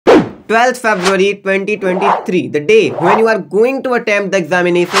12th February 2023, the day when you are going to attempt the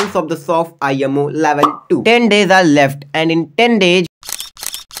examinations of the SOF IMO Level 2. 10 days are left, and in 10 days,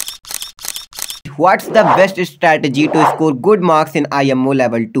 what's the best strategy to score good marks in IMO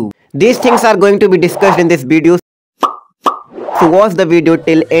Level 2? These things are going to be discussed in this video. So watch the video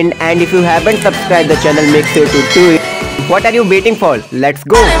till end, and if you haven't subscribed the channel, make sure to do it. What are you waiting for? Let's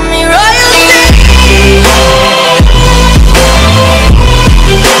go!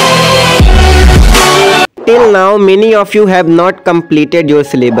 Till now, many of you have not completed your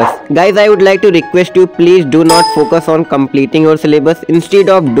syllabus. Guys, I would like to request you, please do not focus on completing your syllabus. Instead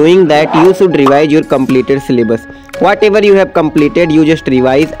of doing that, you should revise your completed syllabus. Whatever you have completed, you just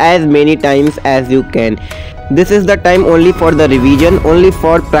revise as many times as you can. This is the time only for the revision, only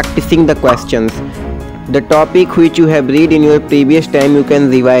for practicing the questions. The topic which you have read in your previous time, you can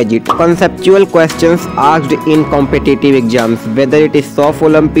revise it. Conceptual questions asked in competitive exams, whether it is SOF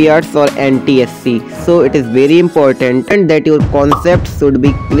Olympiads or NTSC. So it is very important that your concepts should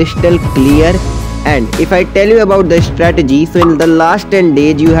be crystal clear. And if I tell you about the strategy, so in the last 10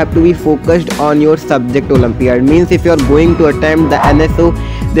 days you have to be focused on your subject Olympiad. Means if you are going to attempt the NSO,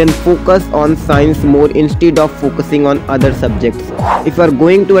 then focus on science more instead of focusing on other subjects. If you are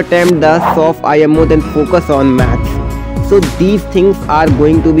going to attempt the SOF IMO, then focus on maths. So these things are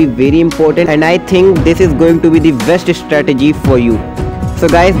going to be very important, and I think this is going to be the best strategy for you. So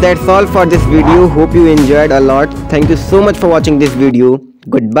guys, that's all for this video. Hope you enjoyed a lot. Thank you so much for watching this video.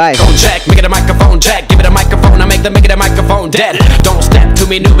 Goodbye. Check, make it a microphone check. Give it a microphone, I make it a microphone dead. Don't step to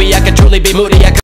me, newbie. I can truly be moody.